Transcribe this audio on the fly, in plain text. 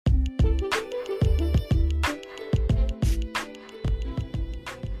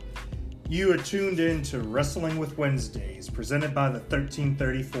You are tuned in to Wrestling with Wednesdays, presented by the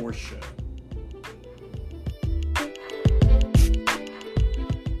 1334 Show.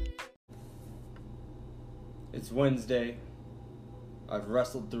 It's Wednesday. I've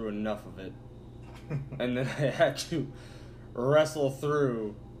wrestled through enough of it. And then I had to wrestle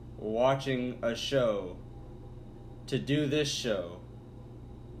through watching a show to do this show.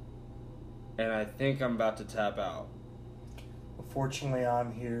 And I think I'm about to tap out. Fortunately,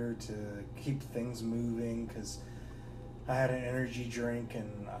 I'm here to keep things moving because I had an energy drink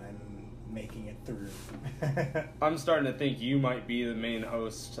and I'm making it through. I'm starting to think you might be the main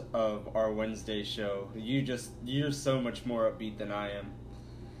host of our Wednesday show. You're so much more upbeat than I am.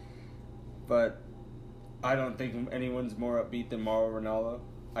 But I don't think anyone's more upbeat than Mauro Ranallo.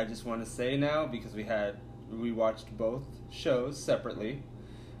 I just want to say now, because we watched both shows separately.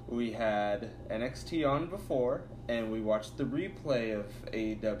 We had NXT on before, and we watched the replay of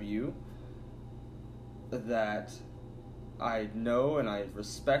AEW that I know and I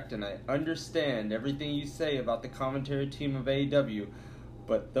respect and I understand everything you say about the commentary team of AEW,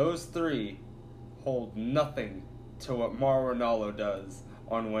 but those three hold nothing to what Mauro Ranallo does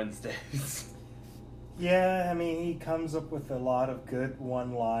on Wednesdays. Yeah, I mean, he comes up with a lot of good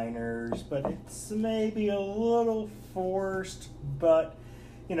one-liners, but it's maybe a little forced, but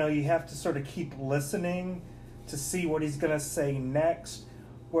you know, you have to sort of keep listening to see what he's going to say next,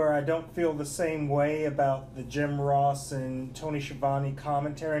 where I don't feel the same way about the Jim Ross and Tony Schiavone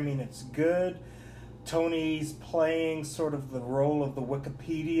commentary. I mean, it's good. Tony's playing sort of the role of the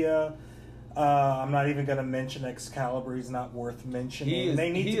Wikipedia. I'm not even going to mention Excalibur. He's not worth mentioning.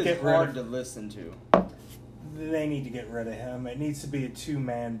 He is hard to listen to. They need to get rid of him. It needs to be a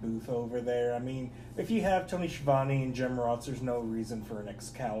two-man booth over there. I mean, if you have Tony Schiavone and Jim Ross, there's no reason for an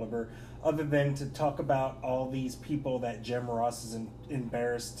Excalibur other than to talk about all these people that Jim Ross is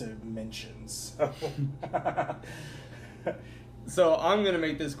embarrassed to mention. So I'm going to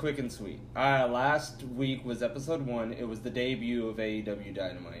make this quick and sweet. Last week was episode 1. It was the debut of AEW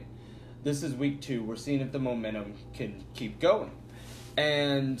Dynamite. This is week 2. We're seeing if the momentum can keep going.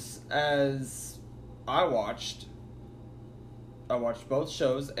 And as I watched both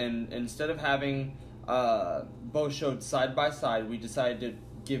shows, and instead of having both shows side by side, we decided to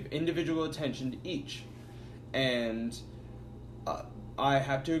give individual attention to each. And I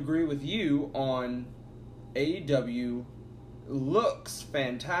have to agree with you on AEW looks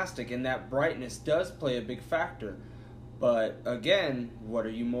fantastic, and that brightness does play a big factor. But again, what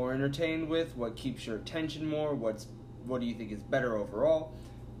are you more entertained with? What keeps your attention more? What do you think is better overall?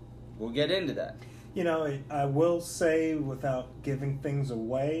 We'll get into that. You know, I will say, without giving things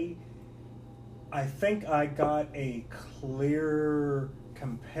away, I think I got a clearer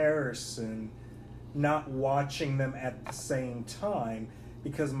comparison not watching them at the same time,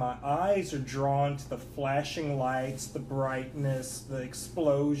 because my eyes are drawn to the flashing lights, the brightness, the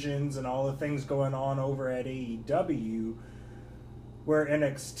explosions, and all the things going on over at AEW, where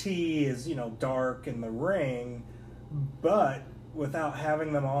NXT is, you know, dark in the ring, but without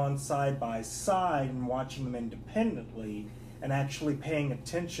having them on side by side and watching them independently and actually paying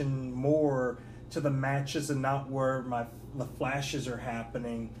attention more to the matches and not where the flashes are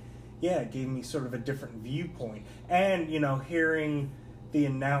happening, yeah, it gave me sort of a different viewpoint. And, you know, hearing the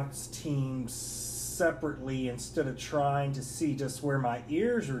announced teams separately instead of trying to see just where my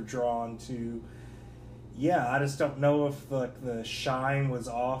ears are drawn to, yeah, I just don't know if the shine was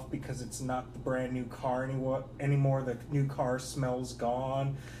off because it's not the brand new car anymore. The new car smell's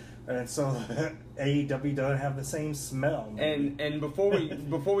gone, and so AEW doesn't have the same smell. Maybe. And before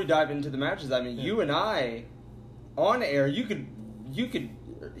we dive into the matches, I mean, you and I, on air, you could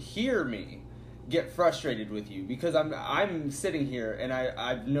hear me get frustrated with you because I'm sitting here and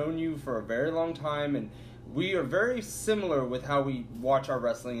I've known you for a very long time, and we are very similar with how we watch our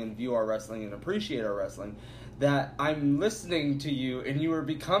wrestling and view our wrestling and appreciate our wrestling, that I'm listening to you and you are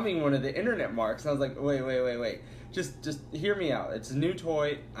becoming one of the internet marks. And I was like, wait. Just hear me out. It's a new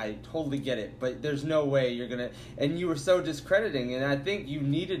toy. I totally get it. But there's no way you're going to... And you were so discrediting. And I think you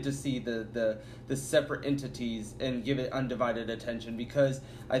needed to see the separate entities and give it undivided attention, because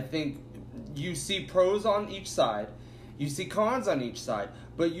I think you see pros on each side. You see cons on each side,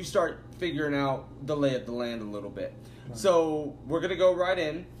 but you start figuring out the lay of the land a little bit. Right. So we're going to go right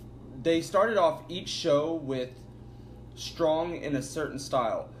in. They started off each show with strong in a certain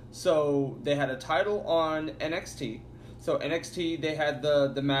style. So they had a title on NXT. So NXT, they had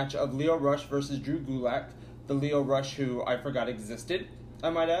the match of Lio Rush versus Drew Gulak. The Lio Rush who I forgot existed,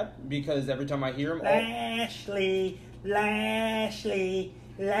 I might add, because every time I hear him... Lashley.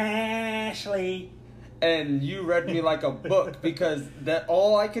 and you read me like a book because that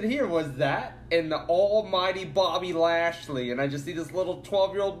all I could hear was that and the almighty Bobby Lashley, and I just see this little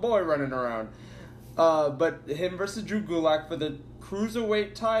 12-year-old boy running around. But him versus Drew Gulak for the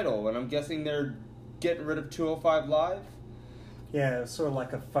Cruiserweight title, and I'm guessing they're getting rid of 205 Live? Yeah, it's sort of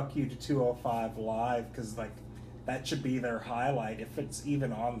like a fuck you to 205 Live, because, like, that should be their highlight, if it's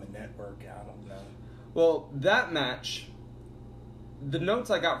even on the network. I don't know. Well, that match, the notes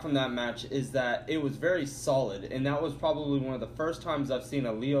I got from that match is that it was very solid, and that was probably one of the first times I've seen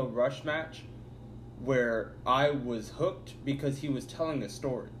a Lio Rush match where I was hooked because he was telling a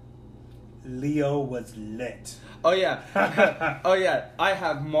story. Lio was lit. Oh, yeah. Oh, yeah. I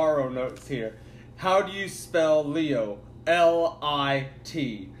have Morrow notes here. How do you spell Leo?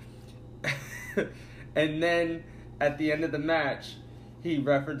 L-I-T. And then, at the end of the match, he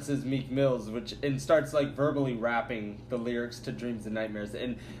references Meek Mills, and starts like verbally rapping the lyrics to Dreams and Nightmares.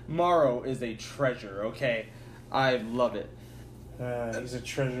 And Morrow is a treasure, okay? I love it. He's a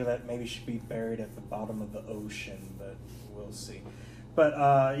treasure that maybe should be buried at the bottom of the ocean, but we'll see. But,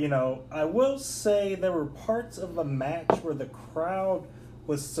 I will say there were parts of the match where the crowd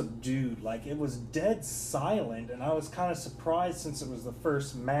was subdued. Like, it was dead silent, and I was kind of surprised since it was the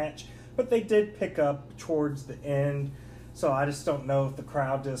first match. But they did pick up towards the end. So I just don't know if the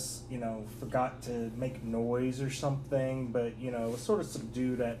crowd just, forgot to make noise or something. But, it was sort of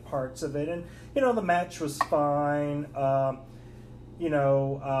subdued at parts of it. And, the match was fine.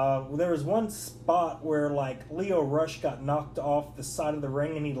 There was one spot where, like, Lio Rush got knocked off the side of the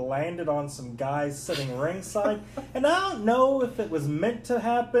ring and he landed on some guys sitting ringside. And I don't know if it was meant to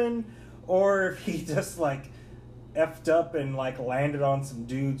happen or if he just, like, effed up and, like, landed on some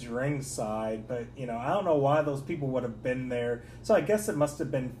dudes ringside. But, I don't know why those people would have been there. So I guess it must have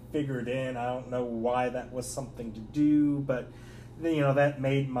been figured in. I don't know why that was something to do. But, that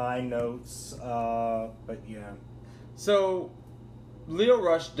made my notes. But, yeah. So, Lio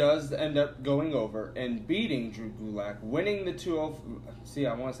Rush does end up going over and beating Drew Gulak, winning the the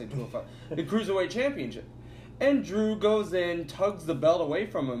Cruiserweight Championship. And Drew goes in, tugs the belt away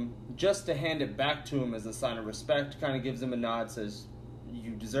from him just to hand it back to him as a sign of respect, kind of gives him a nod, says,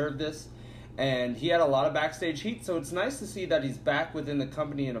 you deserve this. And he had a lot of backstage heat, so it's nice to see that he's back within the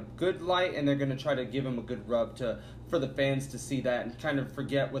company in a good light, and they're going to try to give him a good rub for the fans to see that and kind of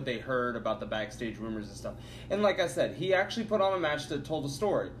forget what they heard about the backstage rumors and stuff. And like I said, he actually put on a match that told a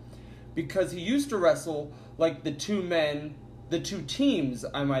story, because he used to wrestle like the two teams,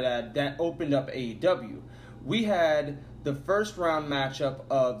 I might add, that opened up AEW. We had the first round matchup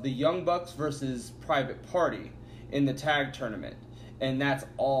of the Young Bucks versus Private Party in the tag tournament, and that's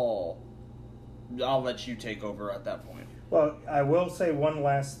all. I'll let you take over at that point. Well, I will say one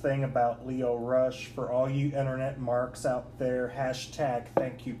last thing about Lio Rush. For all you internet marks out there, hashtag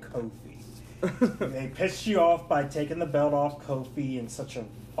thank you Kofi. They pissed you off by taking the belt off Kofi in such a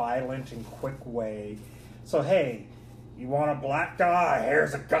violent and quick way. So, hey, you want a black guy?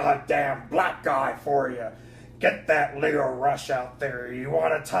 Here's a goddamn black guy for you. Get that Lio Rush out there. You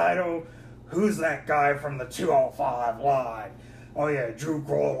want a title? Who's that guy from the 205 Live? Oh, yeah, Drew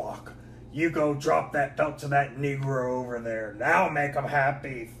Gulak. You go drop that belt to that Negro over there. Now make him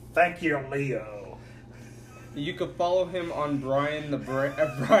happy. Thank you, Leo. You can follow him on Brian the Brain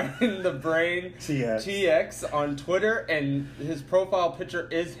TX on Twitter, and his profile picture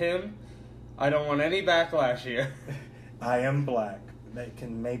is him. I don't want any backlash here. I am black. That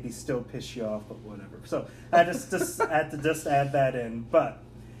can maybe still piss you off, but whatever. So I just had to add that in. But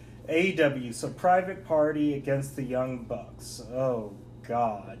AEW, so Private Party against the Young Bucks. Oh,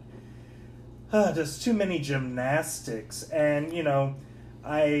 God. Just too many gymnastics. And,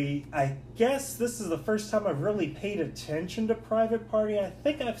 I guess this is the first time I've really paid attention to Private Party. I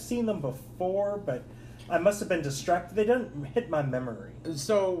think I've seen them before, but I must have been distracted. They didn't hit my memory.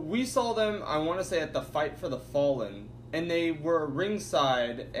 So we saw them, I want to say, at the Fight for the Fallen, and they were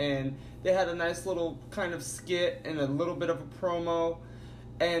ringside, and they had a nice little kind of skit and a little bit of a promo,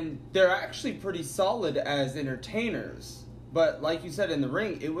 and they're actually pretty solid as entertainers. But like you said, in the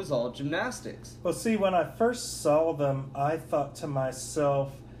ring, it was all gymnastics. Well, see, when I first saw them, I thought to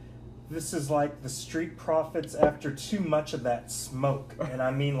myself, this is like the Street Profits after too much of that smoke. And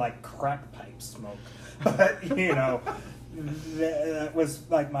I mean like crack pipe smoke. But, that was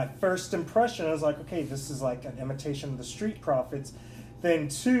like my first impression. I was like, okay, this is like an imitation of the Street Profits. Then,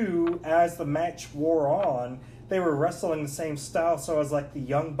 two, as the match wore on, they were wrestling the same style, so I was like the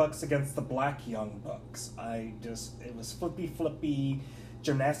Young Bucks against the Black Young Bucks. It was flippy,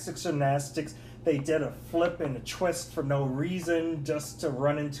 gymnastics. They did a flip and a twist for no reason, just to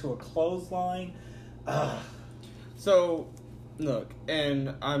run into a clothesline. So, Look,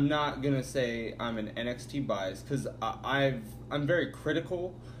 and I'm not gonna say I'm an NXT bias because I'm very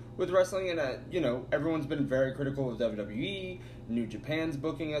critical with wrestling, and everyone's been very critical of WWE, New Japan's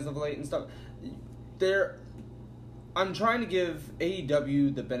booking as of late and stuff. I'm trying to give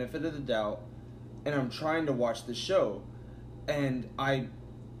AEW the benefit of the doubt, and I'm trying to watch the show, and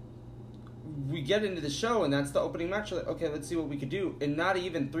we get into the show, and that's the opening match. Like, okay, let's see what we could do, and not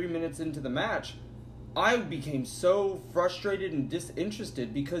even 3 minutes into the match, I became so frustrated and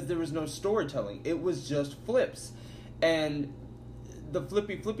disinterested because there was no storytelling. It was just flips. And the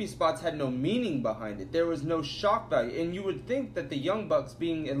flippy spots had no meaning behind it. There was no shock value. And you would think that the Young Bucks,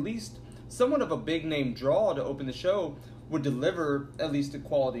 being at least somewhat of a big name draw to open the show, would deliver at least a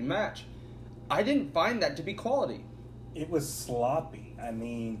quality match. I didn't find that to be quality. It was sloppy. I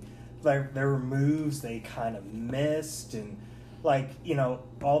mean, there were moves they kind of missed, and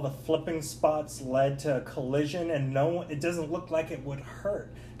all the flipping spots led to a collision, and it doesn't look like it would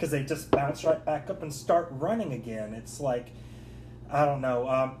hurt because they just bounce right back up and start running again. It's like, I don't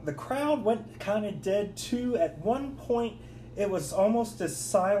know. The crowd went kind of dead too. At one point, it was almost as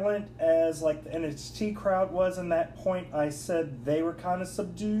silent as like the NXT crowd was. In that point, I said they were kind of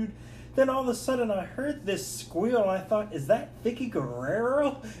subdued. Then all of a sudden I heard this squeal, and I thought, is that Vicky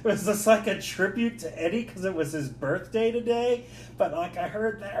Guerrero? It was just like a tribute to Eddie because it was his birthday today. But I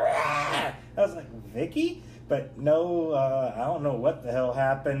heard that, I was like, Vicky? But no, I don't know what the hell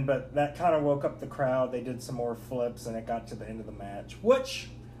happened, but that kind of woke up the crowd. They did some more flips, and it got to the end of the match, which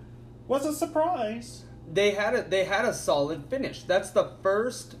was a surprise. They had a solid finish. That's the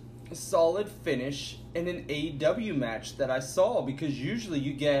first solid finish in an AEW match that I saw, because usually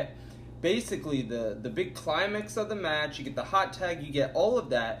you get basically the big climax of the match, you get the hot tag, you get all of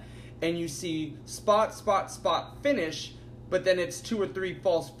that, and you see spot finish, but then it's 2 or 3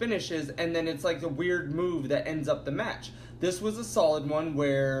 false finishes, and then it's like a weird move that ends up the match. This was a solid one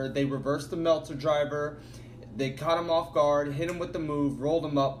where they reversed the Meltzer driver, they caught him off guard, hit him with the move, rolled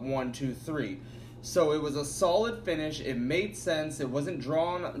him up 1, 2, 3. So it was a solid finish. It made sense. It wasn't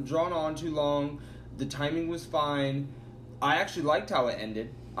drawn on too long. The timing was fine. I actually liked how it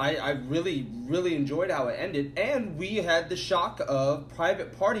ended. I really, really enjoyed how it ended. And we had the shock of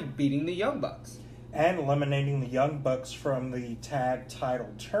Private Party beating the Young Bucks. And eliminating the Young Bucks from the tag title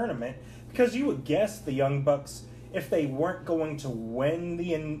tournament. Because you would guess the Young Bucks, if they weren't going to win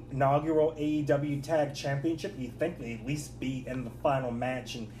the inaugural AEW Tag Championship, you'd think they'd at least be in the final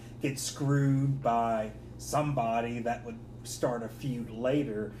match and get screwed by somebody that would start a feud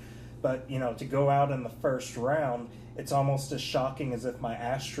later. But, to go out in the first round, it's almost as shocking as if my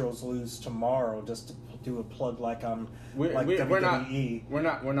Astros lose tomorrow, just to do a plug like I'm WWE.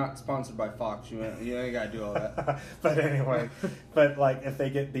 We're not sponsored by Fox. You ain't got to do all that. But anyway, if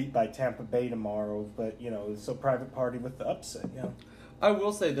they get beat by Tampa Bay tomorrow, so Private Party with the upset, I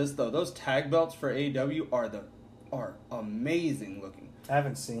will say this, though. Those tag belts for AEW are amazing looking. I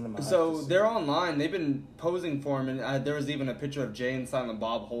haven't seen them. So they're online. They've been posing for them, and there was even a picture of Jay and Silent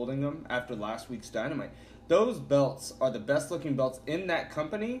Bob holding them after last week's Dynamite. Those belts are the best looking belts in that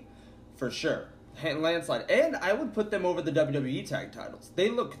company, for sure. Landslide. And I would put them over the WWE tag titles. They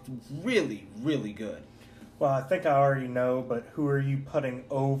look really, really good. Well, I think I already know, but who are you putting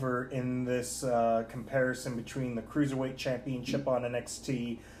over in this comparison between the Cruiserweight Championship on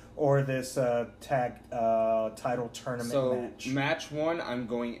NXT or this tag title tournament match? So, match 1, I'm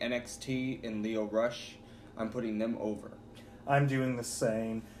going NXT and Lio Rush. I'm putting them over. I'm doing the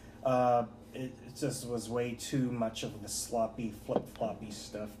same. It just was way too much of the sloppy, flip-floppy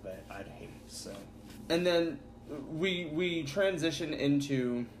stuff that I'd hate. So, and then we transition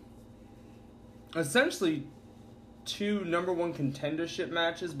into essentially 2 number 1 contendership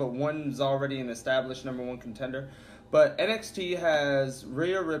matches, but one's already an established number 1 contender. But NXT has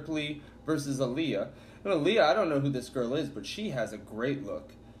Rhea Ripley versus Aaliyah. And Aaliyah, I don't know who this girl is, but she has a great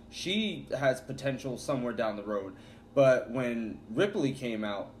look. She has potential somewhere down the road. But when Ripley came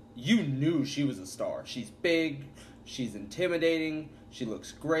out, you knew she was a star. She's big, she's intimidating, she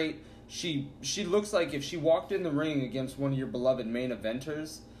looks great. She looks like if she walked in the ring against one of your beloved main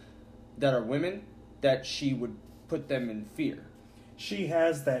eventers that are women, that she would put them in fear. She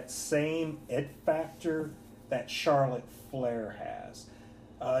has that same it factor that Charlotte Flair has.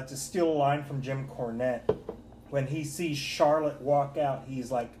 To steal a line from Jim Cornette, when he sees Charlotte walk out,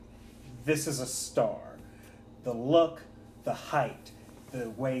 he's like, this is a star. The look, the height, the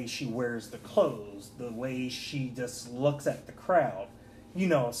way she wears the clothes, the way she just looks at the crowd.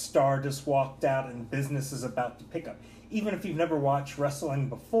 A star just walked out and business is about to pick up. Even if you've never watched wrestling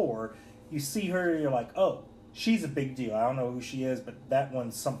before, you see her, you're like, oh, she's a big deal. I don't know who she is, but that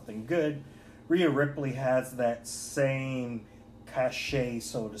one's something good. Rhea Ripley has that same cachet,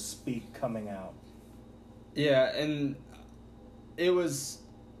 so to speak, coming out. Yeah, and it was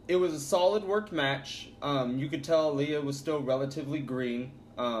a solid worked match. You could tell Leah was still relatively green.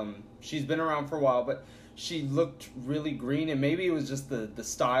 She's been around for a while, but she looked really green, and maybe it was just the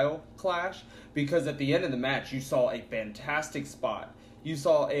style clash, because at the end of the match, you saw a fantastic spot. You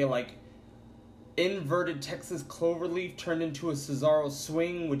saw a, like, inverted Texas cloverleaf turned into a Cesaro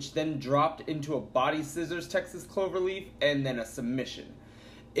swing, which then dropped into a body scissors Texas cloverleaf, and then a submission.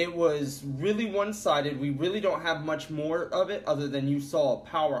 It was really one-sided. We really don't have much more of it other than you saw a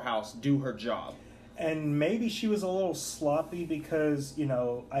powerhouse do her job. And maybe she was a little sloppy because, you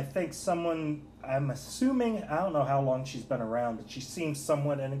know, I think someone, I'm assuming, I don't know how long she's been around, but she seems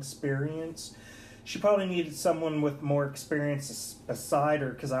somewhat inexperienced. She probably needed someone with more experience beside her,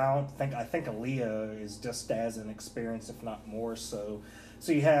 because I think Aaliyah is just as inexperienced, if not more so.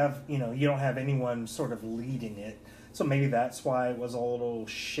 So you don't have anyone sort of leading it. So maybe that's why it was a little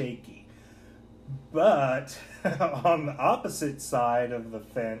shaky. But on the opposite side of the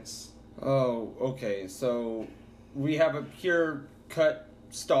fence... Oh, okay. So we have a pure-cut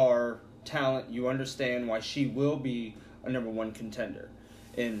star talent. You understand why she will be a number one contender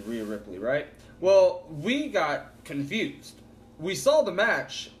in Rhea Ripley, right? Well, we got confused. We saw the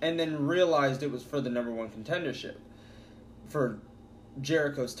match and then realized it was for the number one contendership for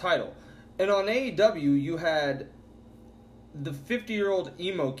Jericho's title. And on AEW, you had the 50-year-old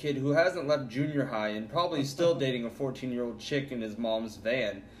emo kid who hasn't left junior high and probably still dating a 14-year-old chick in his mom's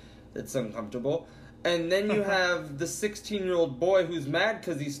van that's uncomfortable. And then you have the 16-year-old boy who's mad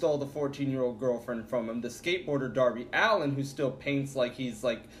because he stole the 14-year-old girlfriend from him. The skateboarder Darby Allin, who still paints like he's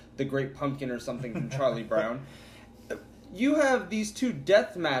like the Great Pumpkin or something from Charlie Brown. You have these two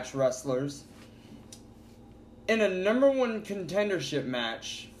deathmatch wrestlers in a number one contendership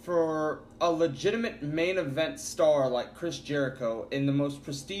match for a legitimate main event star like Chris Jericho in the most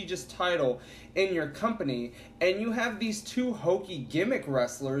prestigious title in your company, and you have these two hokey gimmick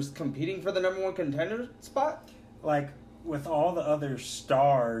wrestlers competing for the number one contender spot? Like, with all the other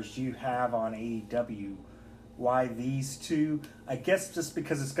stars you have on AEW, why these two? I guess just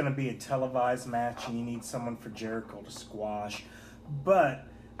because it's going to be a televised match and you need someone for Jericho to squash. But,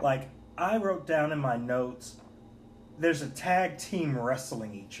 like, I wrote down in my notes, there's a tag team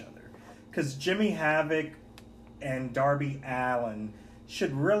wrestling each other. Because Jimmy Havoc and Darby Allin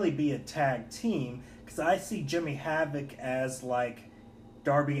should really be a tag team. Because I see Jimmy Havoc as, like,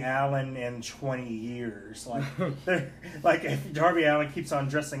 Darby Allin in 20 years. Like if Darby Allin keeps on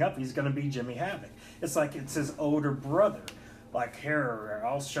dressing up, he's going to be Jimmy Havoc. It's like it's his older brother. Like, here,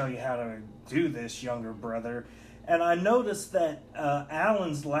 I'll show you how to do this, younger brother. And I noticed that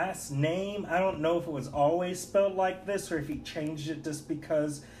Allen's last name, I don't know if it was always spelled like this or if he changed it just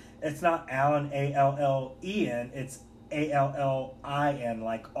because it's not Allen, A-L-L-E-N, it's A-L-L-I-N,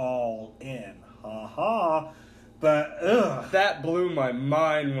 like all in. Ha-ha. But, ugh. That blew my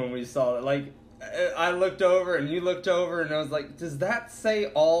mind when we saw it. Like, I looked over and you looked over and I was like, does that say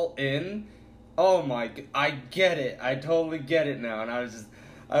all in? Oh my, I get it. I totally get it now. And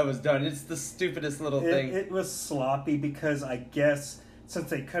I was done. It's the stupidest little thing. It was sloppy because I guess since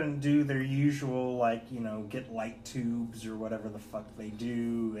they couldn't do their usual, like, get light tubes or whatever the fuck they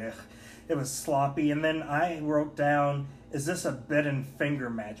do, it was sloppy. And then I wrote down, is this a bit and finger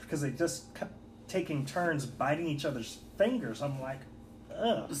match? Because they just kept taking turns biting each other's fingers. I'm like,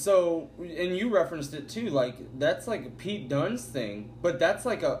 ugh. So, and you referenced it too, like, that's like Pete Dunne's thing, but that's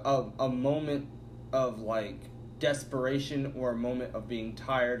like a moment of, like, desperation or a moment of being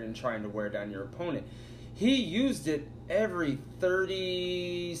tired and trying to wear down your opponent. He used it every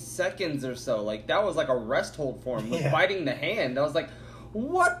 30 seconds or so. Like, that was like a rest hold for him, with biting the hand. I was like,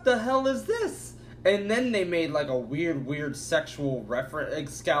 what the hell is this? And then they made like a weird sexual reference,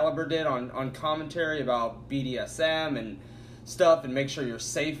 Excalibur did on commentary about BDSM and stuff, and make sure your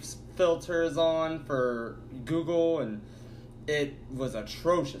safe filter is on for Google, and it was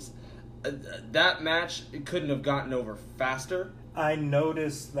atrocious. That match, it couldn't have gotten over faster. I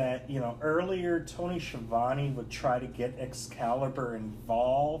noticed that, earlier Tony Schiavone would try to get Excalibur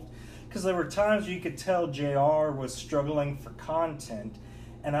involved, because there were times you could tell JR was struggling for content,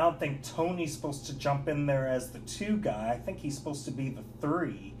 and I don't think Tony's supposed to jump in there as the 2 guy. I think he's supposed to be the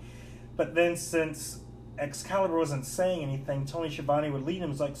 3. But then since Excalibur wasn't saying anything, Tony Schiavone would lead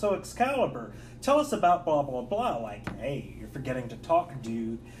him. He's like, so Excalibur, tell us about blah, blah, blah. Like, hey, you're forgetting to talk,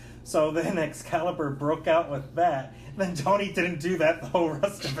 dude. So then Excalibur broke out with that. Then Tony didn't do that the whole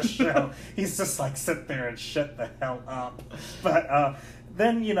rest of the show. He's just like, sit there and shut the hell up. But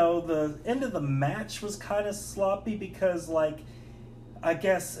then, the end of the match was kind of sloppy because, like, I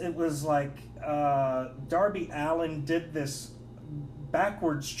guess it was like Darby Allin did this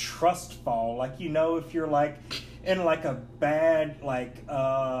backwards trust fall. Like, you know, if you're like in like a bad like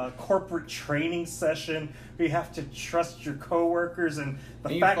corporate training session where you have to trust your coworkers, and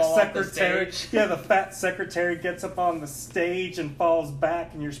the fat secretary, the fat secretary gets up on the stage and falls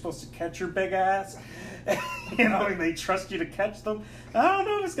back, and you're supposed to catch your big ass. You know, and they trust you to catch them. I don't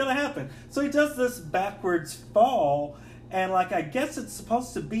know if it's gonna happen. So he does this backwards fall, and like I guess it's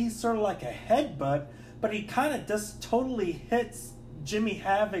supposed to be sort of like a headbutt, but he kind of just totally hits Jimmy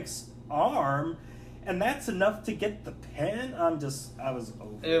Havoc's arm, and that's enough to get the pin. I was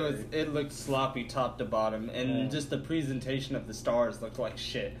over it. It looked sloppy top to bottom, and just the presentation of the stars looked like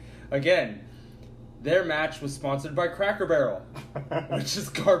shit. Again, their match was sponsored by Cracker Barrel, which is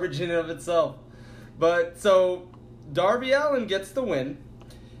garbage in and of itself. But so Darby Allin gets the win,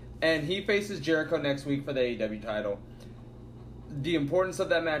 and he faces Jericho next week for the AEW title. The importance of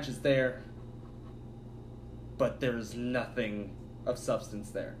that match is there, but there's nothing of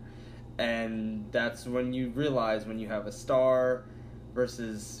substance there. And that's when you realize, when you have a star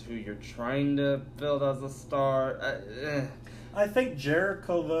versus who you're trying to build as a star. I think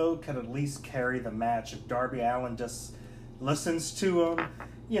Jericho, though, could at least carry the match if Darby Allin just listens to him.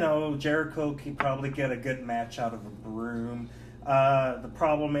 You know, Jericho could probably get a good match out of a broom. The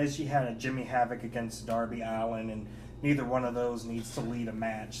problem is you had a Jimmy Havoc against Darby Allin, and neither one of those needs to lead a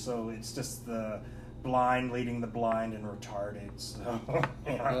match. So it's just the blind leading the blind and retarded. So,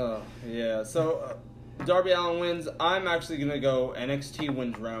 yeah. So Darby Allin wins. I'm actually going to go NXT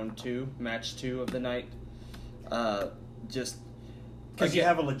wins round 2, match 2 of the night. Just because you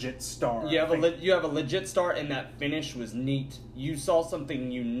have a legit star. You have a legit star, and that finish was neat. You saw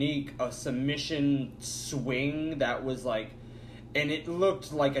something unique, a submission swing that was like, and it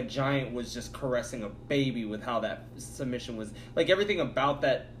looked like a giant was just caressing a baby with how that submission was. Like, everything about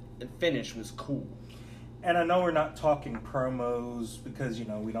that finish was cool. And I know we're not talking promos because, you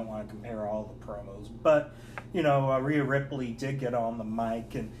know, we don't want to compare all the promos. But, you know, Rhea Ripley did get on the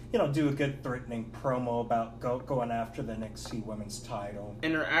mic and, you know, do a good threatening promo about going after the NXT Women's title.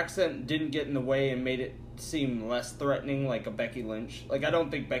 And her accent didn't get in the way and made it seem less threatening, like a Becky Lynch. Like, I don't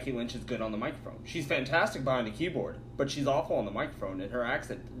think Becky Lynch is good on the microphone. She's fantastic behind the keyboard, but she's awful on the microphone, and her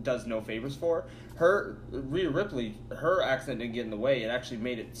accent does no favors for her. Rhea Ripley, her accent didn't get in the way. It actually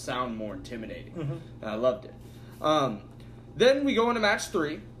made it sound more intimidating. Mm-hmm. And I loved it. Then we go into match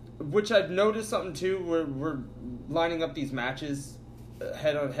 3, which I've noticed something too. We're lining up these matches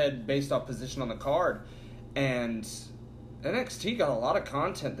head on head based off position on the card, and NXT got a lot of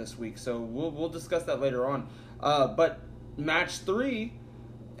content this week, so we'll discuss that later on. But match 3,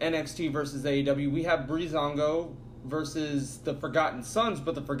 NXT versus AEW, we have Breezango versus the Forgotten Sons,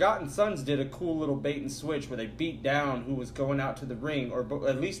 but the Forgotten Sons did a cool little bait and switch where they beat down who was going out to the ring, or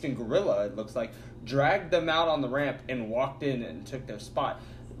at least in Gorilla, it looks like, dragged them out on the ramp and walked in and took their spot.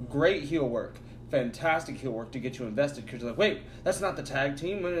 Great heel work. Fantastic heel work to get you invested, because you're like, wait, that's not the tag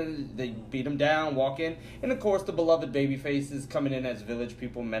team. They beat them down, walk in, and of course the beloved baby faces coming in as village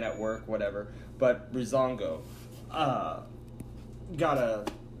people, men at work, whatever. But Breezango got a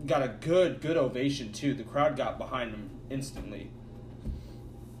good ovation too. The crowd got behind him instantly.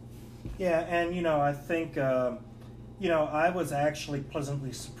 Yeah, and you know, I think I was actually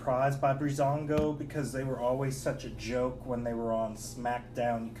pleasantly surprised by Breezango because they were always such a joke when they were on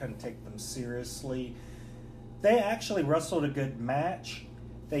SmackDown. You couldn't take them seriously. They actually wrestled a good match.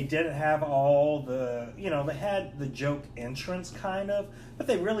 They didn't have all the, they had the joke entrance kind of, but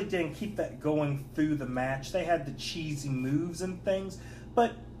they really didn't keep that going through the match. They had the cheesy moves and things,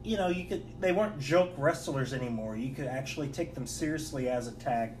 but they weren't joke wrestlers anymore. You could actually take them seriously as a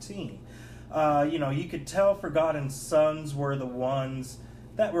tag team. You could tell Forgotten Sons were the ones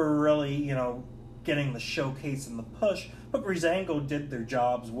that were really, getting the showcase and the push, but Breezango did their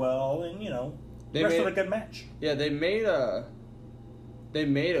jobs well and, wrestled a good match. Yeah, they made a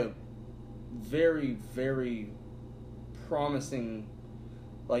very, very promising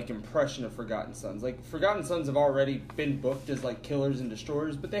impression of Forgotten Sons. Forgotten Sons have already been booked as killers and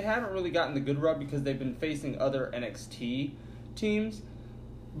destroyers, but they haven't really gotten the good rub because they've been facing other NXT teams.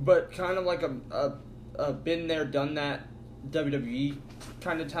 But kind of like a been there, done that WWE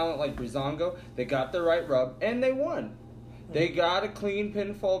kind of talent like Breezango, they got the right rub and they won. They got a clean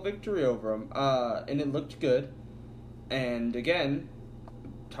pinfall victory over them, and it looked good. And again,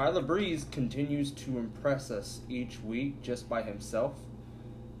 Tyler Breeze continues to impress us each week just by himself.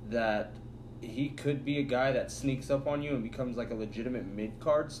 That he could be a guy that sneaks up on you and becomes a legitimate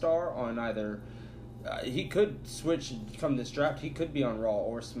mid-card star on either... he could switch come this draft. He could be on Raw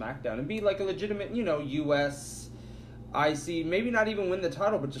or SmackDown and be a legitimate, U.S. I see maybe not even win the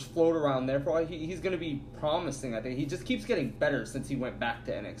title, but just float around there. He's going to be promising, I think. He just keeps getting better since he went back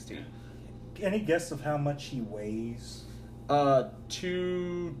to NXT. Any guess of how much he weighs?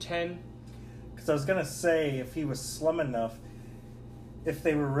 210. Because I was going to say, if he was slim enough, if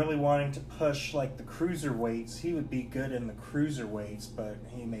they were really wanting to push like the cruiserweights, he would be good in the cruiserweights, but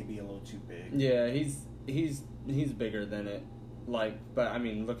he may be a little too big. Yeah, he's bigger than it. But I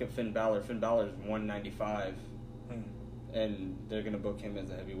mean, look at Finn Balor. Finn Balor's 195. And they're going to book him as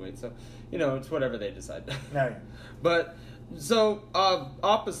a heavyweight. So, it's whatever they decide. Oh, yeah. But, so,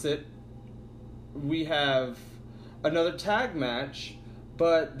 opposite, we have another tag match.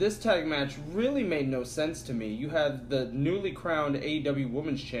 But this tag match really made no sense to me. You have the newly crowned AEW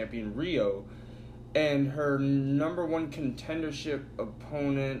Women's Champion, Rio, and her number one contendership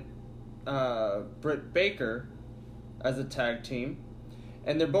opponent, Britt Baker, as a tag team.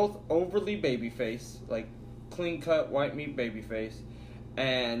 And they're both overly babyface, like clean-cut, white meat babyface.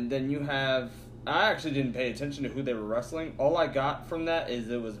 And then you have... I actually didn't pay attention to who they were wrestling. All I got from that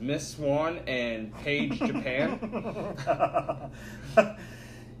is it was Miss Swan and Paige Japan.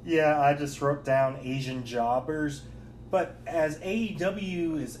 Yeah, I just wrote down Asian jobbers. But as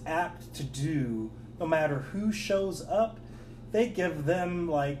AEW is apt to do, no matter who shows up, they give them,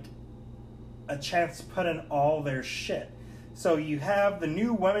 like, a chance to put in all their shit. So you have the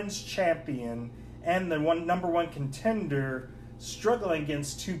new women's champion and the number one contender struggling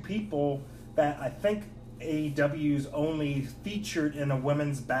against two people that I think AEW's only featured in a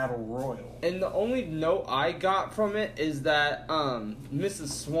women's battle royal. And the only note I got from it is that Mrs.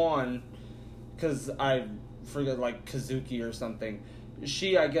 Swan, because I forget, like Kazuki or something,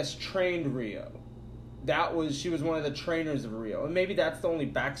 she, I guess, trained Rio. She was one of the trainers of Rio. And maybe that's the only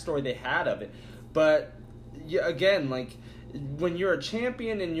backstory they had of it. But, yeah, again, like, when you're a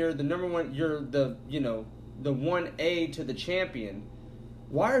champion and you're the number one, you're the 1A to the champion,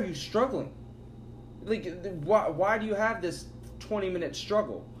 why are you struggling? Like, why do you have this 20-minute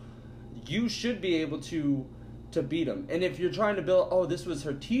struggle? You should be able to beat them. And if you're trying to build, this was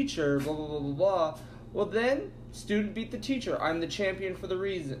her teacher, blah blah blah blah blah, well then student beat the teacher. I'm the champion for a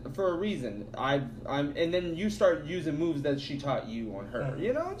reason. And then you start using moves that she taught you on her.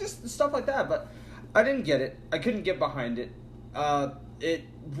 Just stuff like that. But I didn't get it. I couldn't get behind it. It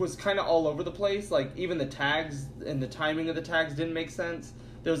was kind of all over the place. Like, even the tags and the timing of the tags didn't make sense.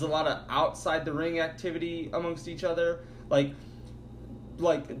 There was a lot of outside the ring activity amongst each other. Like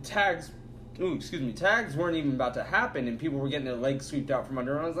tags. Tags weren't even about to happen, and people were getting their legs swept out from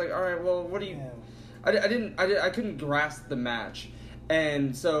under. And I was like, all right, well, what do you? I couldn't grasp the match,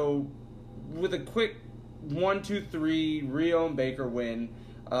 and so with a quick 1, 2, 3, Rio and Baker win.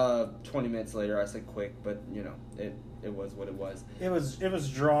 20 minutes later, I said quick, but it was what it was. It was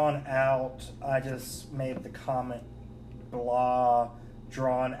drawn out. I just made the comment, blah.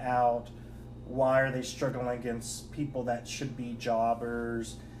 Drawn out. Why are they struggling against people that should be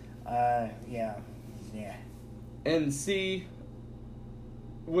jobbers? Yeah. And see,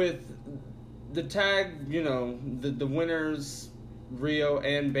 with the tag, the winners, Rio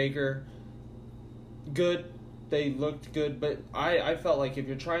and Baker, good. They looked good, but I felt like if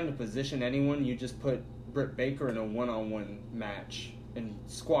you're trying to position anyone, you just put Britt Baker in a one-on-one match and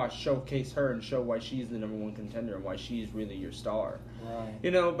showcase her and show why she's the number one contender and why she's really your star.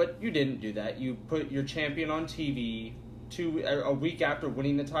 Right. But you didn't do that. You put your champion on TV a week after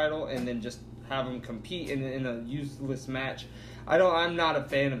winning the title and then just have them compete in a useless match. I'm not a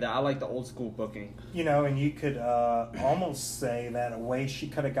fan of that. I like the old school booking. And you could almost say that a way she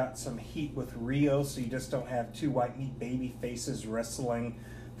could have got some heat with Rio, so you just don't have two white meat baby faces wrestling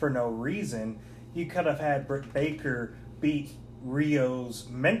for no reason. You could have had Britt Baker beat Rio's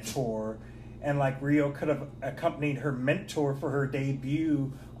mentor, and Rio could have accompanied her mentor for her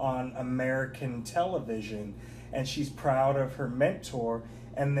debut on American television, and she's proud of her mentor,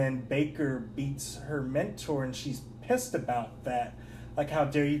 and then Baker beats her mentor and she's pissed about that. Like, how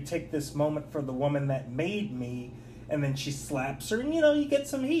dare you take this moment for the woman that made me, and then she slaps her, and you get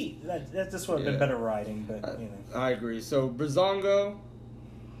some heat. That just would have been better writing, but I agree. So Breezango,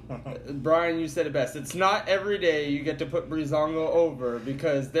 Brian, you said it best. It's not every day you get to put Breezango over,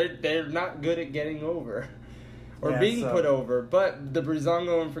 because they're not good at getting over or being put over. But the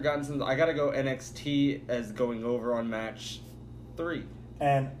Breezango and Forgotten Sons, I gotta go NXT as going over on match 3.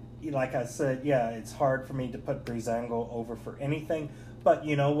 And like I said, it's hard for me to put Breezango over for anything. But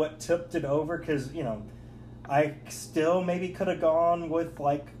you know what tipped it over? Because I still maybe could have gone with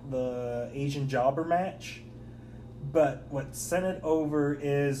the Asian jobber match. But what sent it over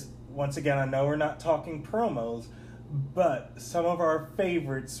is, once again, I know we're not talking promos, but some of our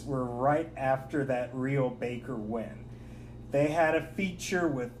favorites were right after that Rio Baker win. They had a feature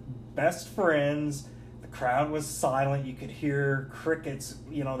with best friends. The crowd was silent. You could hear crickets.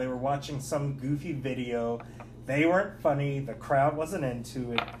 You know, they were watching some goofy video. They weren't funny. The crowd wasn't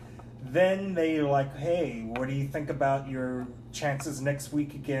into it. Then they were like, hey, what do you think about your chances next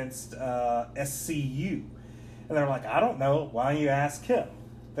week against SCU? And they're like, I don't know. Why don't you ask him?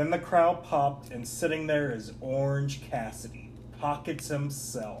 Then the crowd popped, and sitting there is Orange Cassidy, Pockets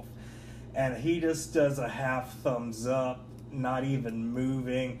himself. And he just does a half thumbs up, not even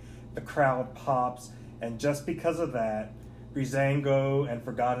moving. The crowd pops, and just because of that, Breezango and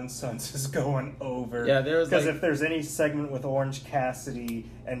Forgotten Sons is going over. Yeah, because if there's any segment with Orange Cassidy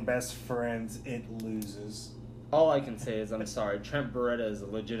and Best Friends, it loses. All I can say is I'm sorry. Trent Beretta is a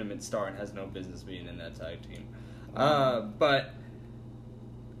legitimate star and has no business being in that tag team. But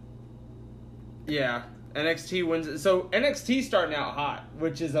yeah, NXT wins. So NXT starting out hot,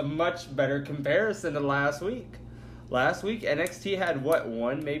 which is a much better comparison to last week. Last week NXT had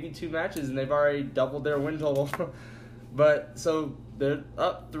one, maybe two matches, and they've already doubled their win total. But so they're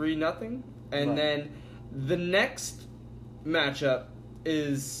up 3-0, and then the next matchup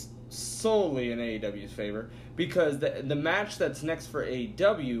is solely in AEW's favor, because the match that's next for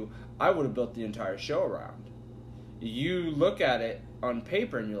AEW, I would have built the entire show around. You look at it on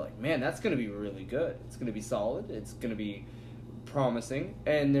paper and you're like, man, that's going to be really good. It's going to be solid. It's going to be promising,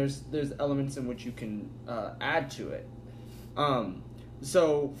 and there's elements in which you can add to it.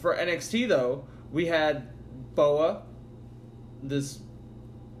 So for NXT though, we had Boa, this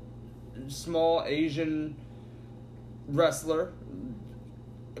small Asian wrestler,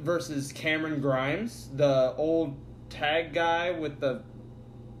 versus Cameron Grimes, the old tag guy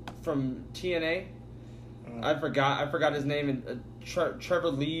from TNA. I forgot his name.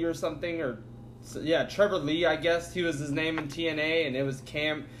 Trevor Lee or something, Trevor Lee. I guess he was his name in TNA, and it was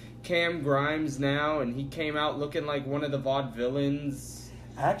Cam Grimes now, and he came out looking like one of the Vaudevillains.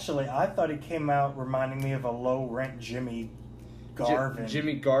 Actually, I thought he came out reminding me of a low rent Jimmy Garvin.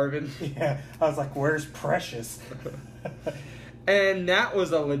 Jimmy Garvin. Yeah, I was like, where's Precious? And that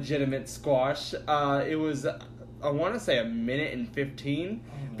was a legitimate squash. It was, I want to say, 1:15,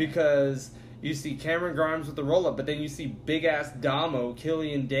 because you see Cameron Grimes with the roll-up, but then you see big-ass Damo,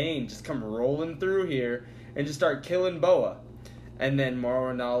 Killian Dane, just come rolling through here and just start killing Boa. And then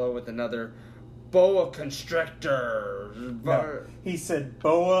Mauro Ranallo with another Boa Constrictor. No, he said,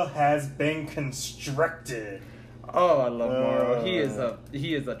 Boa has been constricted. Oh, I love Mauro. He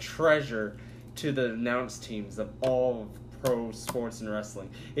is a treasure to the announce teams of all of pro sports and wrestling.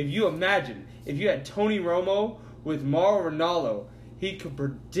 If you had Tony Romo with Mauro Ranallo, he could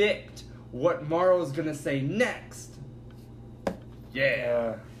predict what Mauro's going to say next.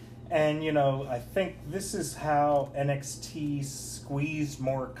 Yeah. And, I think this is how NXT squeezed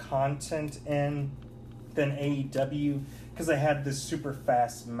more content in than AEW, because they had this super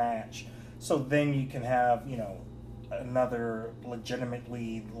fast match. So then you can have, another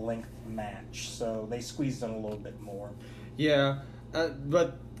legitimately length match. So they squeezed in a little bit more. Yeah,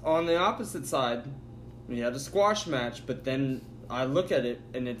 but on the opposite side, we had a squash match, but then I look at it,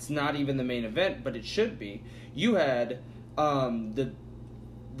 and it's not even the main event, but it should be. You had the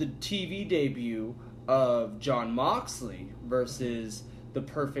TV debut of Jon Moxley versus the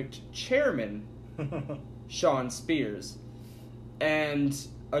Perfect Chairman, Shawn Spears. And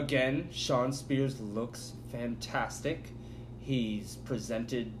again, Shawn Spears looks fantastic. He's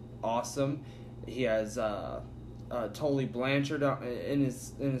presented awesome. He has Tully Blanchard in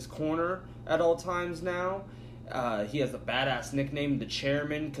his corner at all times now. He has a badass nickname, the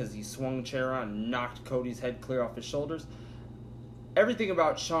Chairman, because he swung the chair around and knocked Cody's head clear off his shoulders. Everything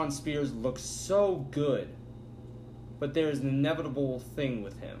about Shawn Spears looks so good, but there's an inevitable thing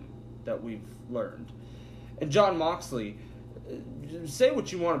with him that we've learned. And Jon Moxley, say what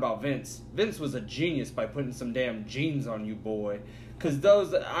you want about Vince. Vince was a genius by putting some damn jeans on you, boy.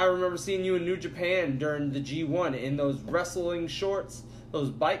 Because I remember seeing you in New Japan during the G1 in those wrestling shorts, those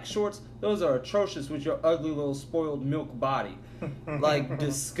bike shorts. Those are atrocious with your ugly little spoiled milk body. Like,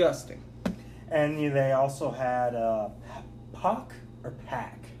 disgusting. And they also had Pac or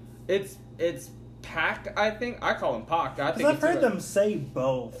Pac? It's Pac, I think. I call him Pac. Because I've heard them say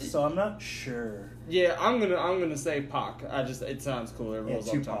both, so I'm not sure. Yeah, I'm gonna say Pac. It sounds cooler. Yeah,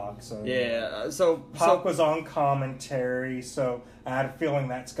 Tupac. So yeah, so Pac was on commentary, so I had a feeling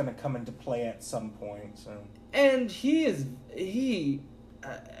that's going to come into play at some point. So, and he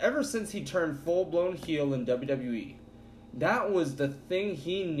ever since he turned full blown heel in WWE, that was the thing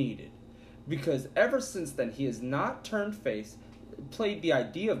he needed, because ever since then he has not turned face, played the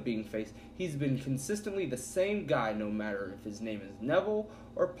idea of being face. He's been consistently the same guy, no matter if his name is Neville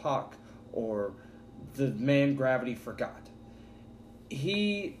or Pac or the man Gravity forgot.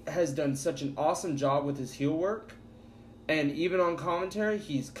 he has done such an awesome job with his heel work. And even on commentary,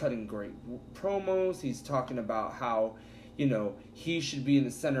 he's cutting great promos. He's talking about how, he should be in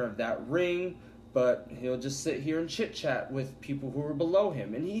the center of that ring, but he'll just sit here and chit-chat with people who are below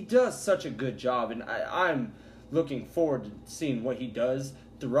him. And he does such a good job, and I'm looking forward to seeing what he does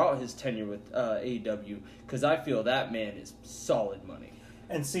throughout his tenure with AEW, because I feel that man is solid money.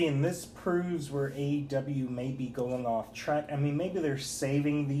 And seeing this proves where AEW may be going off track. I mean, maybe they're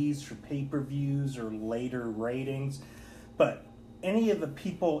saving these for pay-per-views or later ratings, but any of the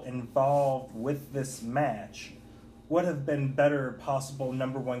people involved with this match would have been better possible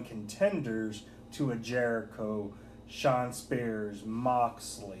number one contenders to a Jericho, Shawn Spears,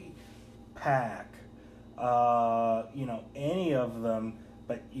 Moxley, Pac, any of them.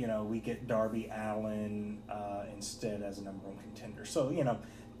 But, we get Darby Allin instead as a number one contender. So,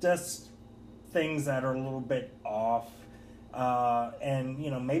 just things that are a little bit off. And,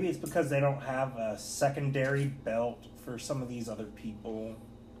 maybe it's because they don't have a secondary belt for some of these other people.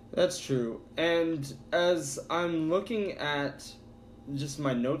 That's true. And as I'm looking at just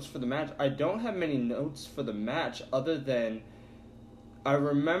my notes for the match, I don't have many notes for the match other than I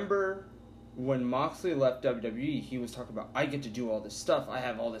remember when Moxley left WWE, he was talking about, I get to do all this stuff. I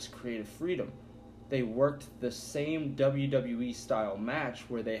have all this creative freedom. They worked the same WWE style match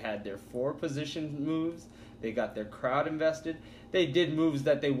where they had their 4 position moves. They got their crowd invested. They did moves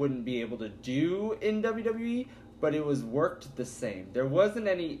that they wouldn't be able to do in WWE, but it was worked the same. There wasn't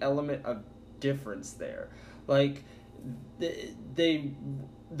any element of difference there. Like, the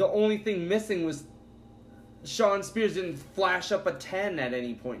only thing missing was Shawn Spears didn't flash up a 10 at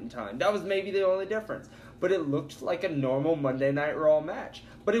any point in time. That was maybe the only difference. But it looked like a normal Monday Night Raw match.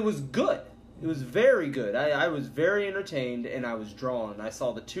 But it was good. It was very good. I was very entertained, and I was drawn. I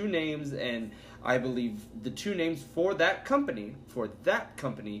saw the 2 names, and I believe the 2 names for that company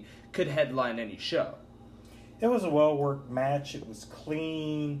could headline any show. It was a well-worked match. It was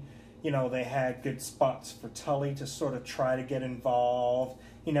clean. They had good spots for Tully to sort of try to get involved.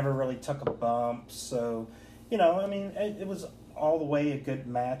 He never really took a bump. So, it was all the way a good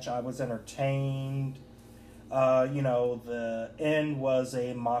match. I was entertained. The end was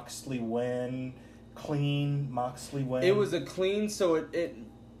a Moxley win. Clean Moxley win. It was a clean, so it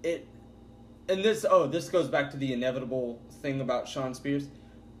and this goes back to the inevitable thing about Shawn Spears.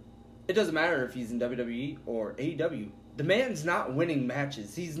 It doesn't matter if he's in WWE or AEW. The man's not winning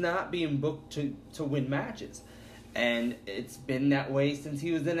matches. He's not being booked to win matches. And it's been that way since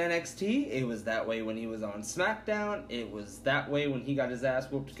he was in NXT. It was that way when he was on SmackDown. It was that way when he got his ass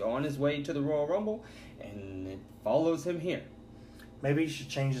whooped on his way to the Royal Rumble. And it follows him here. Maybe he should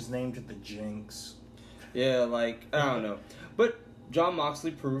change his name to the Jinx. Yeah, I don't know. But Jon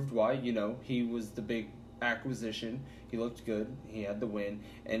Moxley proved why, he was the big acquisition. He looked good. He had the win.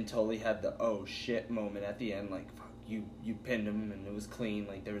 And Tully had the oh shit moment at the end. Fuck, you pinned him and it was clean.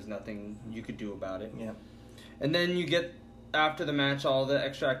 There was nothing you could do about it. Yeah. And then you get, after the match, all the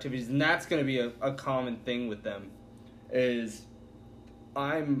extra activities. And that's going to be a common thing with them. Is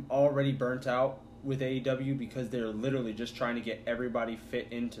I'm already burnt out with AEW because they're literally just trying to get everybody fit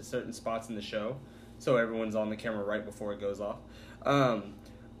into certain spots in the show. So everyone's on the camera right before it goes off.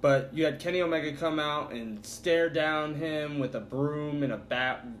 But you had Kenny Omega come out and stare down him with a broom and a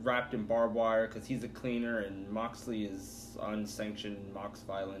bat wrapped in barbed wire because he's a cleaner and Moxley is unsanctioned mox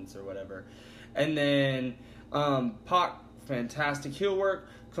violence or whatever. And then Pac, fantastic heel work,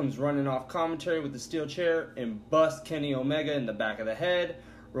 comes running off commentary with the steel chair and busts Kenny Omega in the back of the head,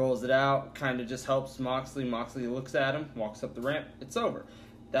 rolls it out, kind of just helps Moxley. Moxley looks at him, walks up the ramp, it's over.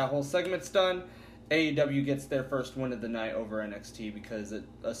 That whole segment's done. AEW gets their first win of the night over NXT because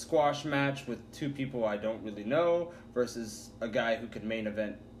a squash match with 2 people I don't really know versus a guy who could main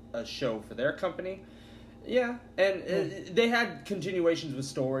event a show for their company. Yeah, and they had continuations with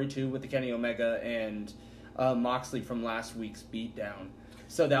story too with the Kenny Omega and Moxley from last week's beatdown.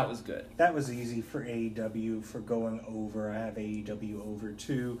 So that was good. That was easy for AEW for going over. I have AEW over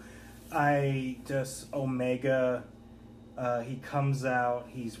too. Omega... he comes out,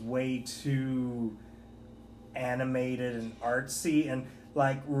 he's way too animated and artsy, and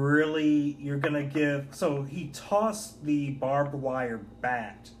really you're gonna give... So he tossed the barbed wire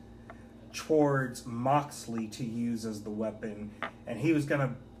bat towards Moxley to use as the weapon, and he was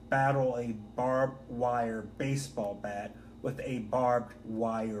gonna battle a barbed wire baseball bat with a barbed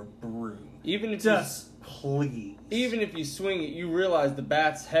wire broom. Please. Even if you swing it, you realize the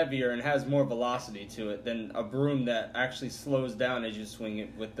bat's heavier and has more velocity to it than a broom that actually slows down as you swing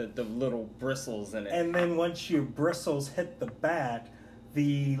it with the little bristles in it. And then once your bristles hit the bat,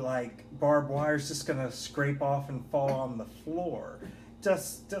 the barbed wire's just gonna scrape off and fall on the floor.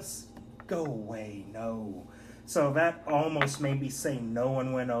 just go away, no. So that almost made me say no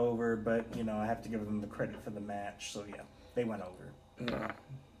one went over, but I have to give them the credit for the match. So yeah, they went over. Yeah.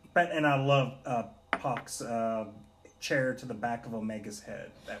 And I love Pac's chair to the back of Omega's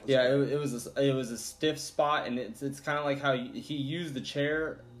head. That was it was a stiff spot, and it's kind of like how he used the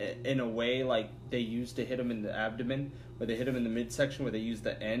chair in a way like they used to hit him in the abdomen, where they hit him in the midsection, where they used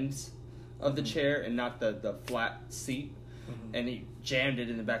the ends of the chair and not the flat seat. And he jammed it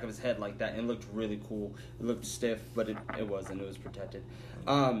in the back of his head like that, and it looked really cool. It looked stiff, but it wasn't. It was protected.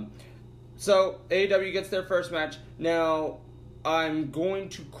 So AEW gets their first match. Now, I'm going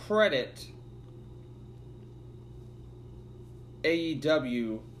to credit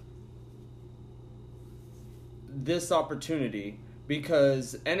AEW this opportunity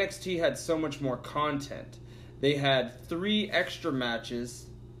because NXT had so much more content. They had 3 extra matches.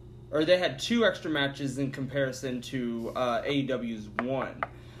 Or they had 2 extra matches in comparison to AEW's 1.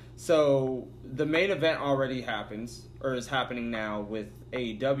 So the main event already happens, or is happening now with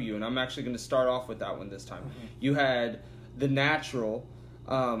AEW, and I'm actually going to start off with that one this time. You had The Natural,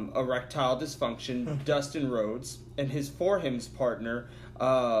 erectile dysfunction, Dustin Rhodes, and his For Him's partner,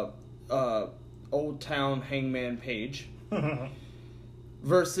 Old Town Hangman Page,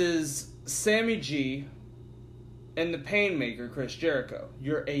 versus Sammy G, and the Painmaker, Chris Jericho,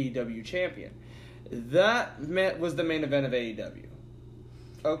 your AEW champion. That was the main event of AEW.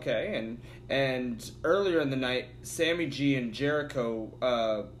 Okay, and earlier in the night, Sammy G and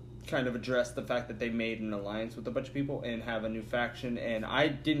Jericho kind of addressed the fact that they made an alliance with a bunch of people and have a new faction, and I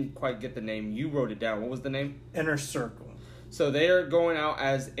didn't quite get the name. You wrote it down. What was the name? Inner Circle. So they are going out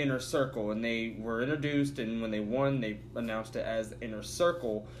as Inner Circle, and they were introduced, and when they won, they announced it as Inner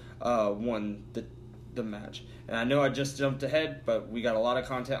Circle won the match. And I know I just jumped ahead, but we got a lot of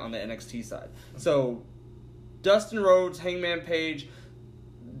content on the NXT side. So Dustin Rhodes, Hangman Page,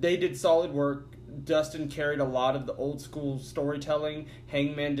 they did solid work. Dustin carried a lot of the old school storytelling.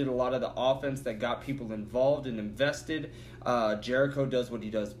 Hangman did a lot of the offense that got people involved and invested. Jericho does what he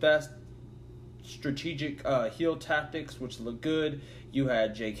does best. Strategic heel tactics, which look good. You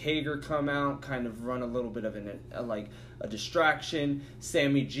had Jake Hager come out, kind of run a little bit of a distraction.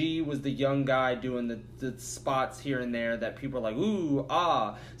 Sammy G was the young guy doing the spots here and there that people are like, ooh,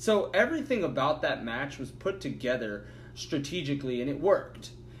 ah. So everything about that match was put together strategically, and it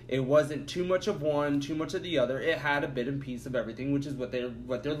worked. It wasn't too much of one, too much of the other. It had a bit and piece of everything, which is what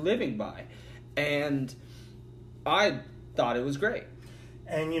they're living by. And I thought it was great.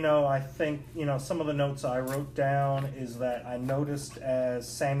 And, I think, some of the notes I wrote down is that I noticed as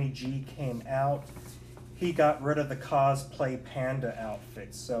Sammy G came out, he got rid of the cosplay panda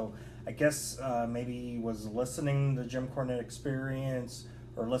outfit. So I guess maybe he was listening to Jim Cornette Experience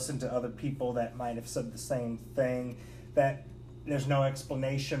or listened to other people that might have said the same thing, that there's no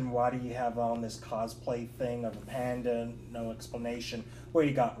explanation. Why do you have on this cosplay thing of a panda? No explanation. Well,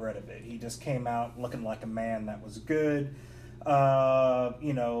 he got rid of it. He just came out looking like a man. That was good. Dustin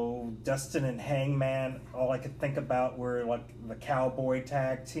and Hangman, all I could think about were like the Cowboy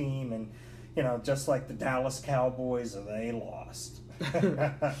tag team, and just like the Dallas Cowboys, they lost.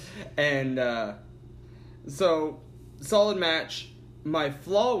 And so solid match. My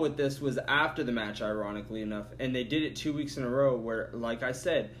flaw with this was after the match, ironically enough, and they did it 2 weeks in a row where, like I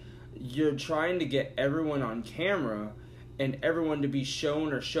said, you're trying to get everyone on camera and everyone to be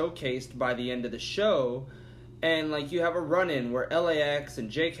shown or showcased by the end of the show. And, you have a run-in where LAX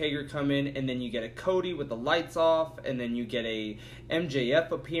and Jake Hager come in, and then you get a Cody with the lights off, and then you get a MJF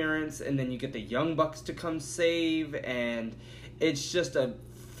appearance, and then you get the Young Bucks to come save, and it's just a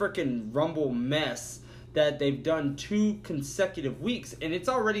freaking Rumble mess that they've done 2 consecutive weeks, and it's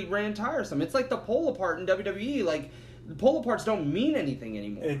already ran tiresome. It's like the pull apart in WWE. The pull aparts don't mean anything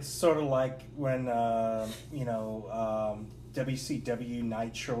anymore. It's sort of like when, WCW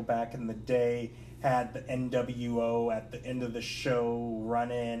Nitro back in the day had the NWO at the end of the show run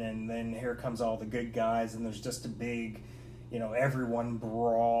in, and then here comes all the good guys, and there's just a big, everyone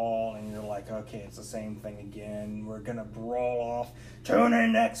brawl, and you're like, okay, it's the same thing again. We're going to brawl off. Tune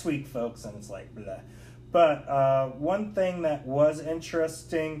in next week, folks. And it's like, blah. But one thing that was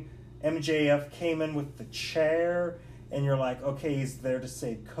interesting, MJF came in with the chair, and you're like, okay, he's there to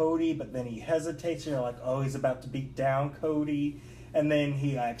save Cody, but then he hesitates, and you're like, oh, he's about to beat down Cody. And then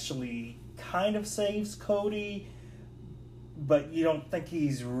he actually kind of saves Cody, but you don't think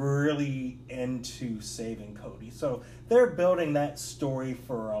he's really into saving Cody. So they're building that story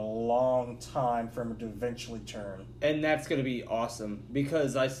for a long time for him to eventually turn. And that's going to be awesome,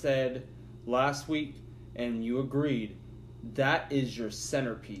 because I said last week, and you agreed, that is your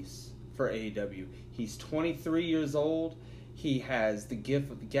centerpiece for AEW. He's 23 years old. He has the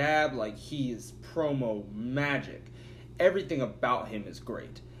gift of the gab. Like, he is promo magic. Everything about him is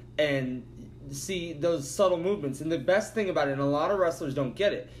great. And see those subtle movements. And the best thing about it, and a lot of wrestlers don't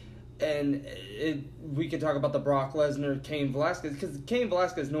get it, and we can talk about the Brock Lesnar, Cain Velasquez, because Cain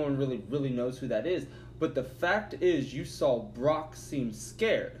Velasquez, no one really knows who that is. But the fact is, you saw Brock seem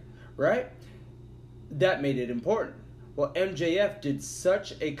scared, right? That made it important. Well, MJF did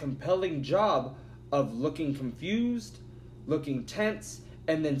such a compelling job of looking confused, looking tense,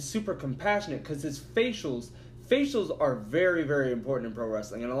 and then super compassionate, because his facials are very, very important in pro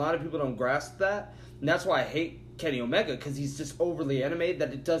wrestling, and a lot of people don't grasp that. And that's why I hate Kenny Omega, because he's just overly animated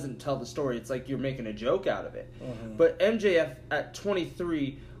that it doesn't tell the story. It's like you're making a joke out of it. Mm-hmm. But MJF at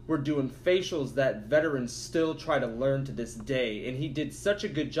 23 were doing facials that veterans still try to learn to this day, and he did such a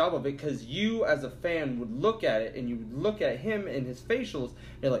good job of it, because you as a fan would look at it and you would look at him and his facials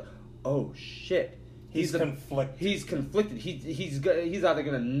and you're like, oh shit, he's conflicted. He's conflicted. He's either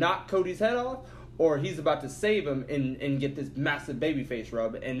gonna knock Cody's head off, or he's about to save him and get this massive babyface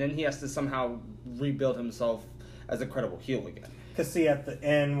rub, and then he has to somehow rebuild himself as a credible heel again. Because see, at the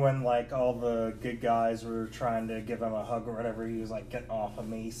end, when like all the good guys were trying to give him a hug or whatever, he was like, "Get off of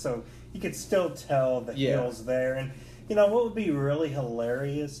me!" So you could still tell the heel's there. And you know what would be really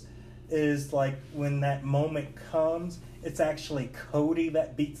hilarious is like when that moment comes, it's actually Cody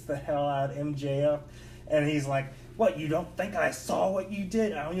that beats the hell out of MJF, and he's like, "What, you don't think I saw what you did?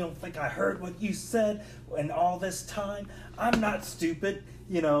 You don't think I heard what you said? And all this time, I'm not stupid."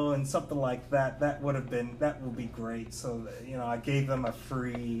 You know, and something like that. That would be great. So, you know, I gave them a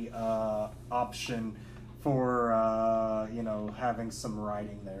free option for, you know, having some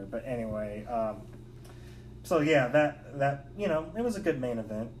writing there. But anyway, so yeah, that, you know, it was a good main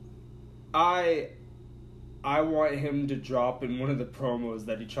event. I want him to drop in one of the promos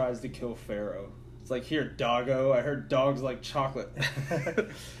that he tries to kill Pharaoh. It's like, here, doggo, I heard dogs like chocolate.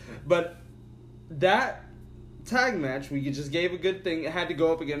 But that tag match, we just gave a good thing. It had to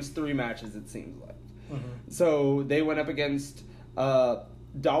go up against 3 matches, it seems like. Mm-hmm. So they went up against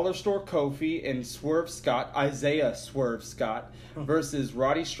Dollar Store Kofi and Isaiah Swerve Scott, versus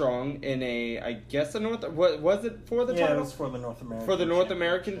Roddy Strong in a what was it for the title? Yeah, it was for the North American. For the North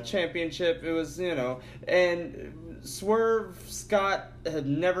American Championship. It was, you know, and Swerve Scott had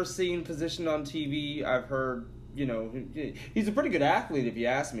never seen positioned on TV. I've heard, you know, he's a pretty good athlete if you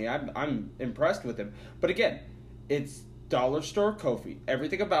ask me. I'm impressed with him. But again, it's Dollar Store Kofi.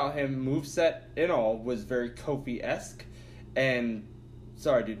 Everything about him, moveset and all, was very Kofi-esque. And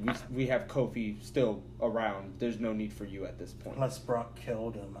sorry, dude, we have Kofi still around. There's no need for you at this point. Unless Brock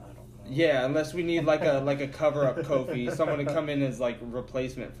killed him, I don't know. Yeah, unless we need like a cover up Kofi, someone to come in as like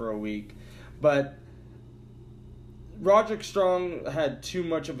replacement for a week. But Roderick Strong had too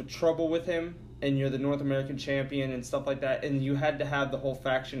much of a trouble with him, and you're the North American champion and stuff like that, and you had to have the whole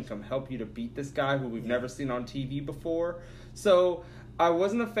faction come help you to beat this guy who we've never seen on TV before. So I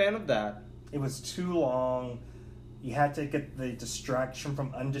wasn't a fan of that. It was too long. You had to get the distraction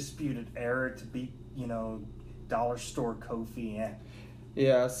from Undisputed Era to beat, you know, Dollar Store Kofi.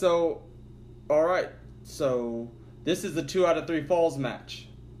 Yeah, so, all right. So this is the 2 out of 3 falls match.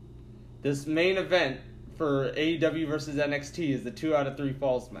 This main event for AEW versus NXT is the 2 out of 3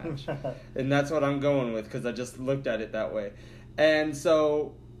 falls match. And that's what I'm going with, because I just looked at it that way. And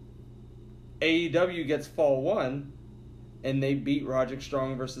so AEW gets fall 1, and they beat Roderick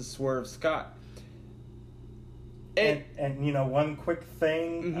Strong versus Swerve Scott. And you know, one quick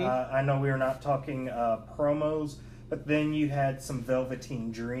thing, mm-hmm. I know we were not talking promos, but then you had some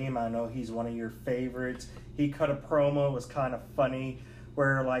Velveteen Dream. I know he's one of your favorites. He cut a promo, it was kind of funny,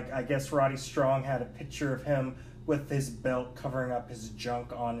 where, like, I guess Roddy Strong had a picture of him with his belt covering up his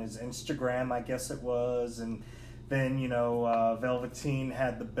junk on his Instagram, I guess it was, and then, you know, Velveteen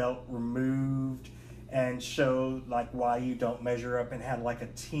had the belt removed and showed, like, why you don't measure up, and had, like, a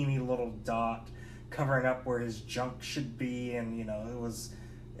teeny little dot covering up where his junk should be, and, you know, it was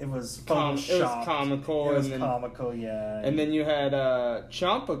photoshopped. It was comical. It was comical, yeah. And then you had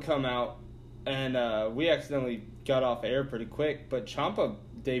Ciampa come out, and we accidentally got off air pretty quick, but Ciampa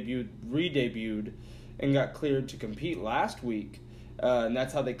re-debuted, and got cleared to compete last week, and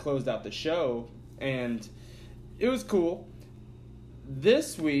that's how they closed out the show, and it was cool.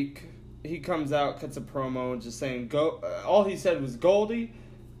 This week, he comes out, cuts a promo, just saying, all he said was, Goldie,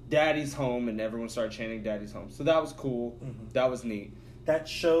 Daddy's home, and everyone started chanting Daddy's home. So that was cool. Mm-hmm. That was neat. That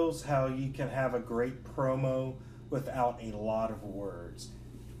shows how you can have a great promo without a lot of words.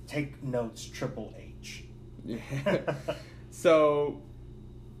 Take notes, Triple H. Yeah. So,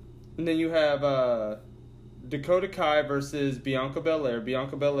 and then you have Dakota Kai versus Bianca Belair.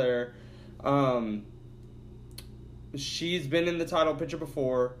 Bianca Belair she's been in the title picture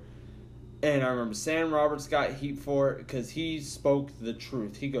before, and I remember Sam Roberts got heat for it because he spoke the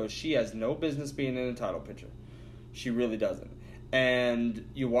truth. He goes, she has no business being in a title picture. She really doesn't. And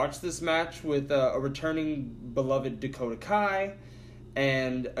you watch this match with a returning beloved Dakota Kai,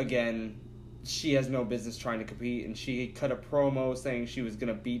 and again, she has no business trying to compete, and she cut a promo saying she was going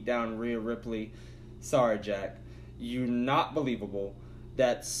to beat down Rhea Ripley. Sorry, Jack. You're not believable.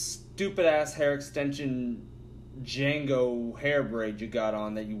 That stupid-ass hair extension Django hair braid you got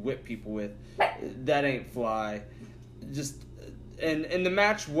on that you whip people with, that ain't fly. Just and the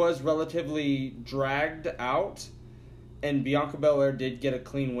match was relatively dragged out, and Bianca Belair did get a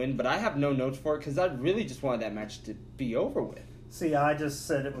clean win, but I have no notes for it because I really just wanted that match to be over with. See, I just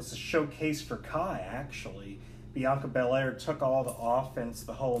said it was a showcase for Kai, actually. Bianca Belair took all the offense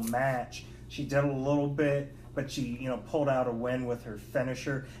the whole match. She did a little bit, but she, pulled out a win with her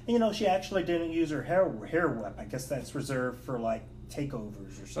finisher. And, she actually didn't use her hair whip. I guess that's reserved for,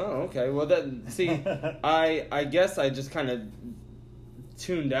 takeovers or something. Oh, okay. Well, see, I guess I just kind of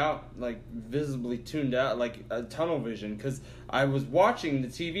tuned out, visibly tuned out, a tunnel vision, because I was watching the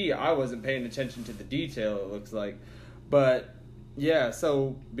TV. I wasn't paying attention to the detail, it looks like. But, yeah,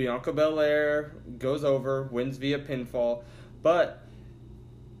 so Bianca Belair goes over, wins via pinfall, but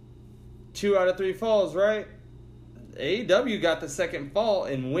 2 out of 3 falls, right? AEW got the second fall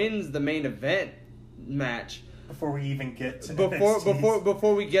and wins the main event match. Before we even get to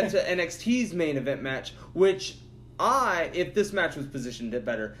before we get to NXT's main event match, which if this match was positioned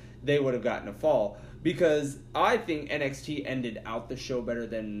better, they would have gotten a fall, because I think NXT ended out the show better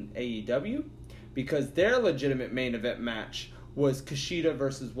than AEW, because their legitimate main event match was Kushida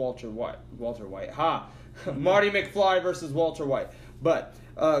versus Walter White. Marty McFly versus Walter White. But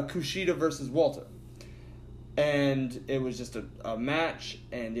Kushida versus Walter. And it was just a match,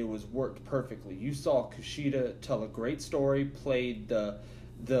 and it was worked perfectly. You saw Kushida tell a great story, played the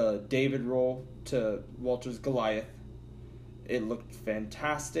David role to Walter's Goliath. It looked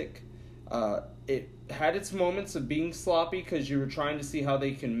fantastic. It had its moments of being sloppy because you were trying to see how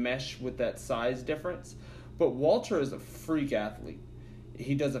they can mesh with that size difference. But Walter is a freak athlete.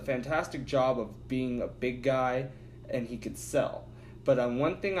 He does a fantastic job of being a big guy, and he could sell. But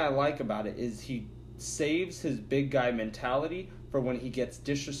one thing I like about it is he saves his big guy mentality for when he gets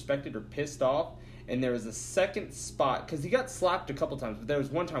disrespected or pissed off. And there was a second spot, because he got slapped a couple times, but there was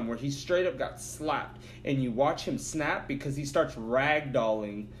one time where he straight up got slapped, and you watch him snap because he starts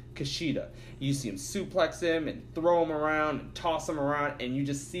ragdolling Kushida. You see him suplex him and throw him around and toss him around, and you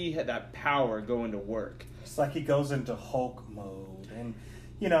just see that power go into work. It's like he goes into Hulk mode. And,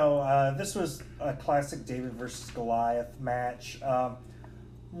 this was a classic David versus Goliath match.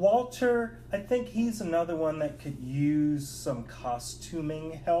 Walter, I think he's another one that could use some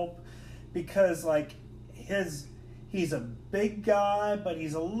costuming help, because he's a big guy, but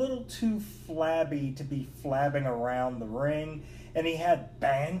he's a little too flabby to be flabbing around the ring, and he had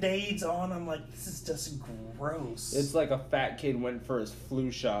Band-Aids on him. This is just gross. It's like a fat kid went for his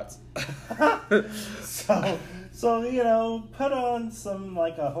flu shots. So put on some,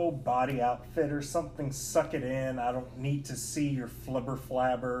 a whole body outfit or something, suck it in. I don't need to see your flibber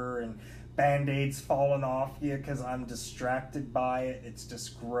flabber and Band-Aids falling off you because I'm distracted by it. It's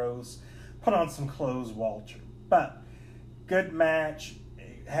just gross. Put on some clothes, Walter. But good match.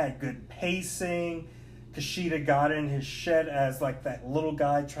 It had good pacing. Kushida got in his shed as that little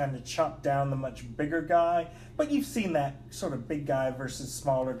guy trying to chop down the much bigger guy. But you've seen that sort of big guy versus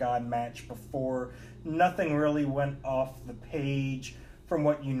smaller guy match before. Nothing really went off the page from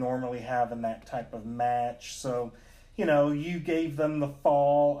what you normally have in that type of match. So, you gave them the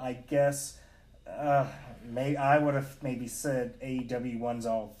fall, I guess. I would have maybe said AEW wins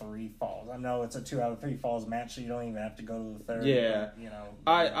all 3 falls. I know it's a 2 out of 3 falls match, so you don't even have to go to the third. Yeah,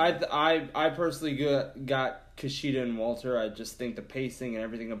 but, I personally got Kushida and Walter. I just think the pacing and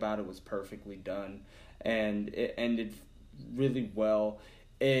everything about it was perfectly done, and it ended really well.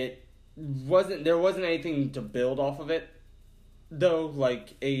 There wasn't anything to build off of it, though,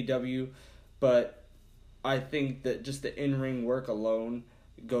 like AEW, but I think that just the in-ring work alone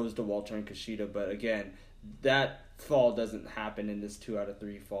goes to Walter and Kushida. But again, that fall doesn't happen in this 2 out of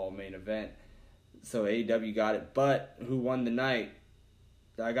 3 fall main event. So AEW got it. But who won the night?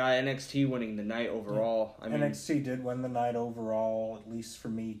 I got NXT winning the night overall. Yeah. NXT did win the night overall, at least for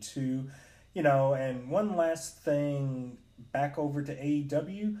me too. And one last thing, back over to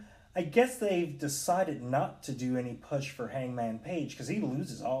AEW. I guess they've decided not to do any push for Hangman Page because he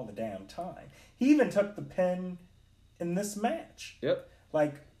loses all the damn time. He even took the pin in this match. Yep.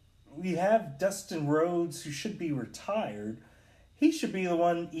 We have Dustin Rhodes, who should be retired. He should be the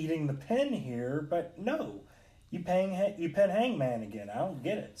one eating the pin here, but no. you pin Hangman again. I don't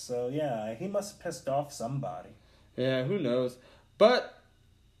get it. So yeah, he must have pissed off somebody. Yeah, who knows? But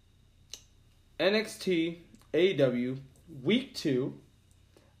NXT AEW Week 2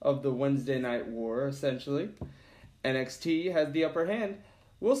 of the Wednesday Night War, essentially. NXT has the upper hand.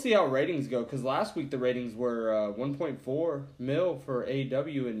 We'll see how ratings go, because last week the ratings were 1.4 mil for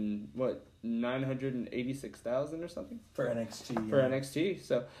AEW and, 986,000 or something? For NXT. For NXT.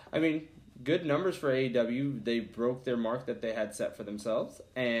 So, I mean, good numbers for AEW. They broke their mark that they had set for themselves,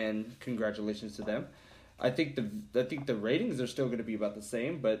 and congratulations to them. I think the ratings are still going to be about the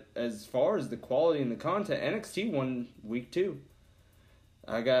same, but as far as the quality and the content, NXT won Week 2.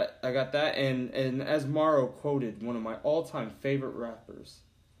 I got that, and as Morrow quoted, one of my all-time favorite rappers,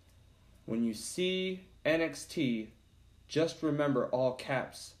 when you see NXT, just remember all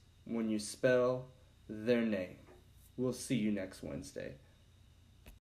caps when you spell their name. We'll see you next Wednesday.